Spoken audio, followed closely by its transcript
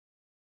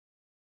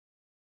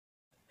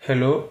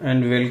Hello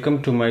and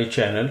welcome to my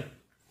channel.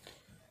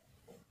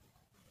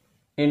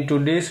 In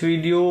today's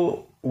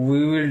video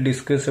we will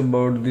discuss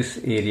about this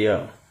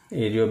area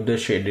of the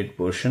shaded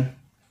portion.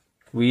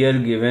 We are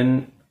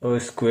given a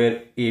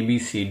square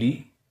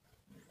ABCD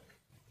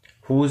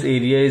whose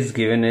area is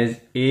given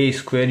as A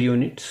square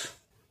units.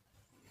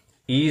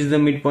 E is the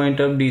midpoint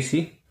of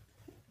DC,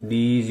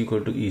 D is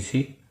equal to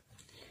EC,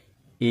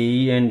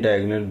 AE and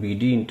diagonal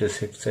BD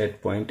intersects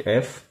at point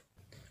F,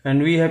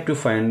 and we have to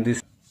find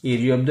this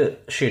area of the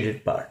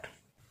shaded part.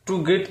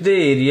 To get the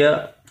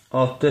area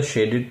of the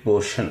shaded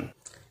portion,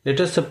 let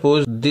us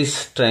suppose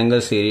this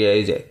triangle's area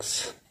is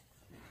X.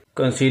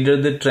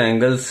 Consider the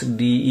triangles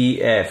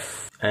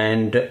DEF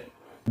and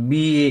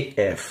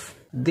BAF.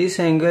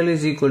 This angle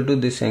is equal to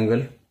this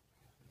angle.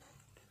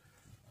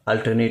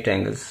 Alternate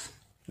angles.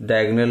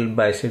 Diagonal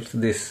bisects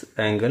this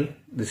angle.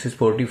 This is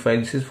 45,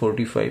 this is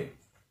 45.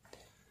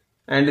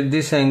 And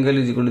this angle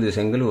is equal to this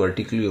angle,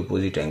 vertically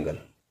opposite angle.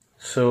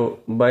 So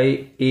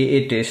by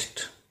AA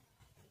test,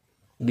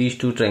 these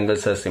two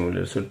triangles are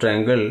similar. So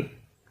triangle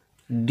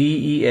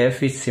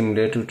DEF is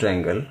similar to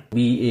triangle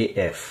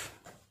BAF.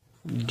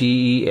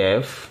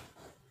 DEF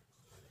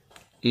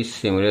is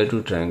similar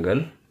to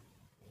triangle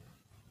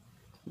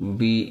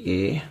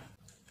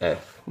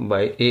BAF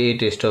by AA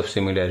test of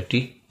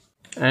similarity,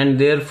 and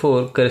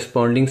therefore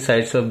corresponding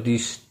sides of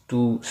these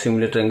two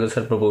similar triangles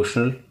are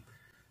proportional.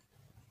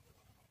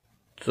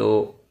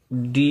 So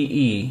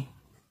DE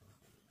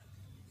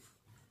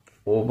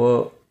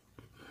over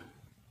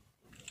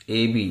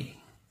AB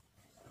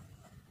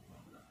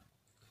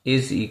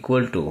is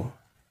equal to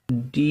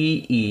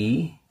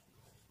DE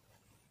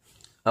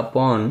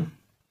upon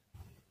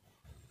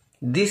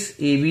this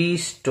AB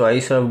is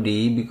twice of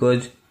DE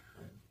because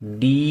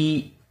AB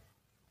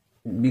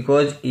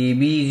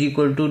is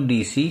equal to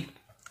DC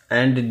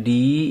and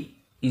DE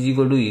is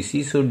equal to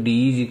EC, so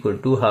D is equal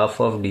to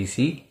half of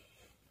DC,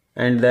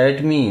 and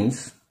that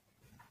means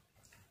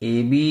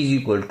AB is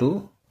equal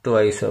to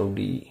twice of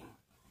DE.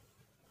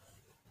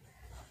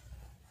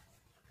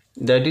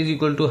 That is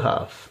equal to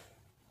half.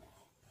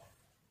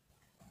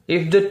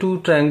 If the two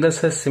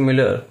triangles are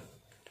similar,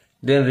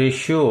 then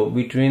ratio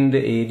between the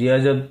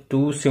areas of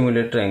two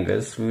similar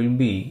triangles will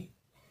be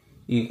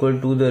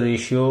equal to the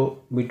ratio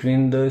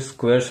between the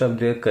squares of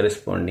their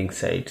corresponding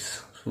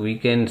sides. So we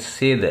can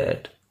say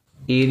that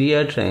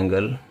area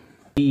triangle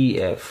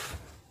EF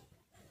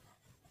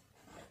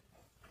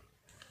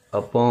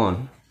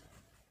upon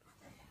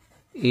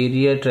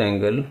area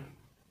triangle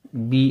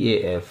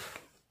BAF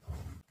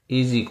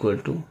is equal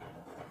to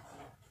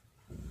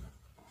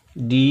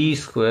DE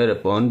square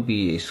upon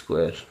BA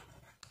square,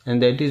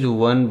 and that is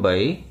 1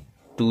 by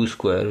 2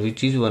 square,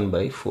 which is 1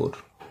 by 4.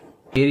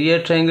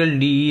 Area triangle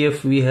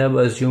DEF, we have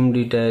assumed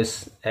it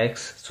as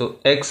X, so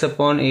X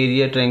upon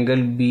area triangle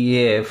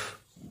BAF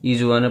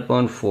is 1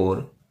 upon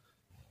 4.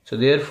 So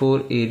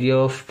therefore area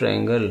of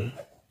triangle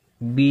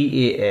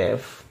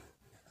BAF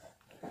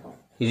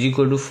is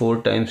equal to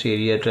 4 times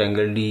area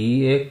triangle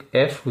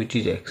DEF, which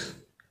is X,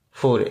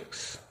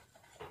 4X.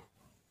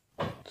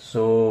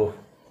 So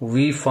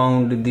we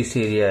found this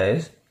area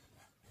as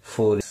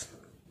 4X.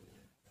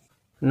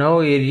 Now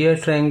area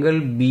triangle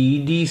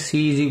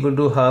BDC is equal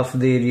to half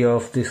the area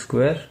of the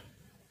square.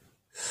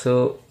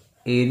 So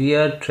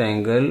area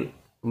triangle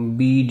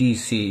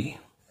BDC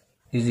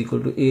is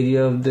equal to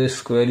area of the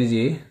square is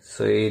A.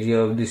 So area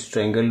of this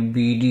triangle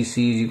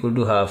BDC is equal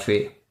to half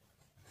A.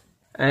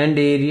 And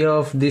area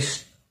of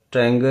this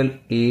triangle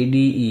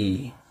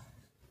ADE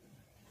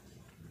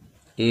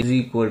is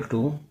equal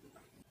to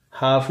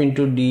half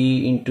into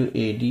D into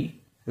AD,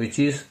 which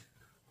is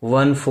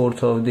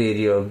 1/4 of the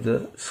area of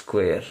the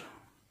square.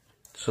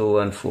 So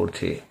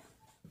 1/4 A.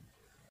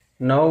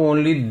 Now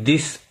only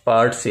this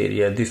part's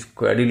area, this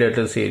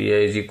quadrilateral's area,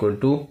 is equal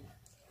to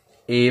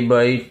A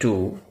by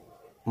 2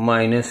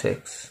 minus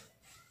X.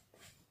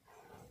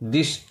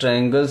 This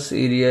triangle's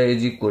area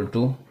is equal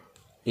to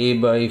A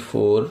by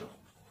 4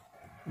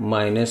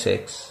 minus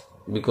X,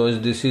 because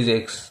this is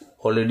X,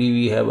 already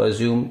we have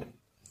assumed.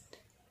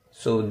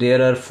 So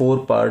there are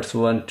 4 parts,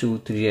 1, 2,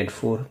 3 and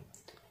 4.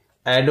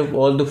 Add up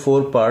all the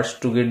 4 parts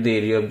to get the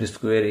area of the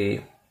square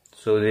A.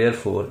 So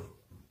therefore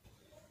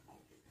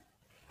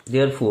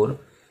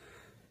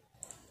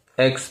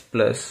X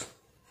plus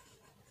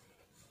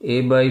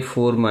A by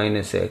 4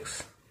 minus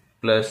X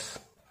plus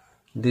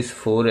this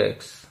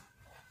 4X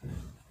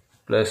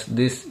plus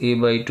this A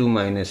by 2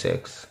 minus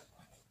X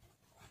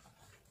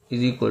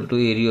is equal to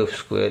area of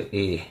square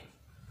A.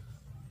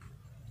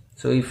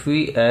 So if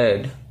we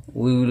add,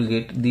 we will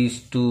get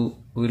these two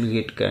will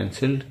get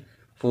cancelled.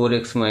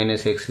 4x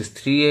minus x is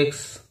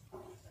 3x.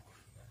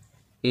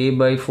 A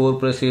by 4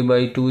 plus A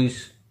by 2 is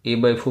A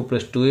by 4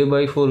 plus 2A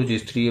by 4, which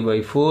is 3A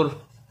by 4.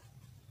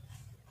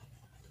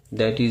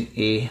 That is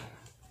A,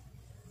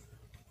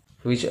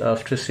 which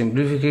after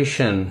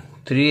simplification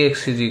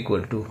 3x is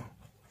equal to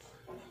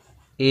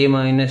A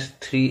minus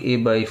 3A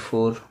by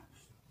 4,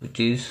 which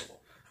is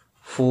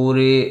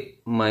 4A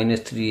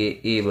minus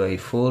 3A by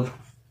 4.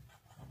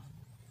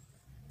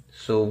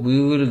 So we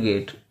will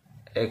get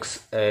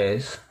x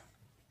as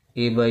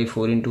a by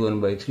 4 into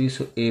 1 by 3,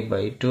 so a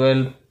by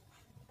 12.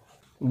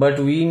 But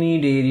we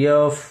need area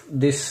of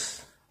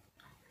this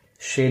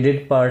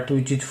shaded part,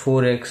 which is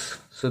 4x,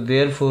 so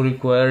therefore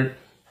required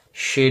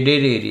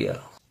shaded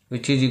area,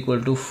 which is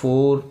equal to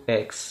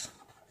 4x,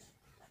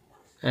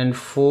 and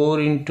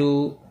 4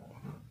 into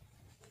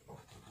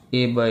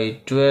a by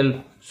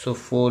 12, so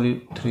 4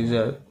 3s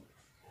are,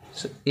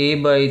 so a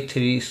by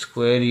 3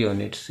 square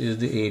units is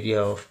the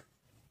area of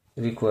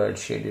required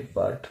shaded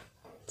part.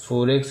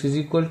 4x is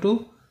equal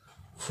to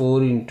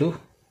 4 into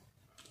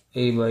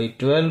a by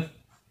 12,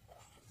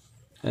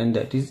 and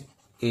that is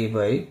a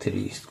by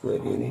 3 square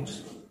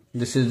units.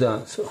 This is the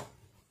answer.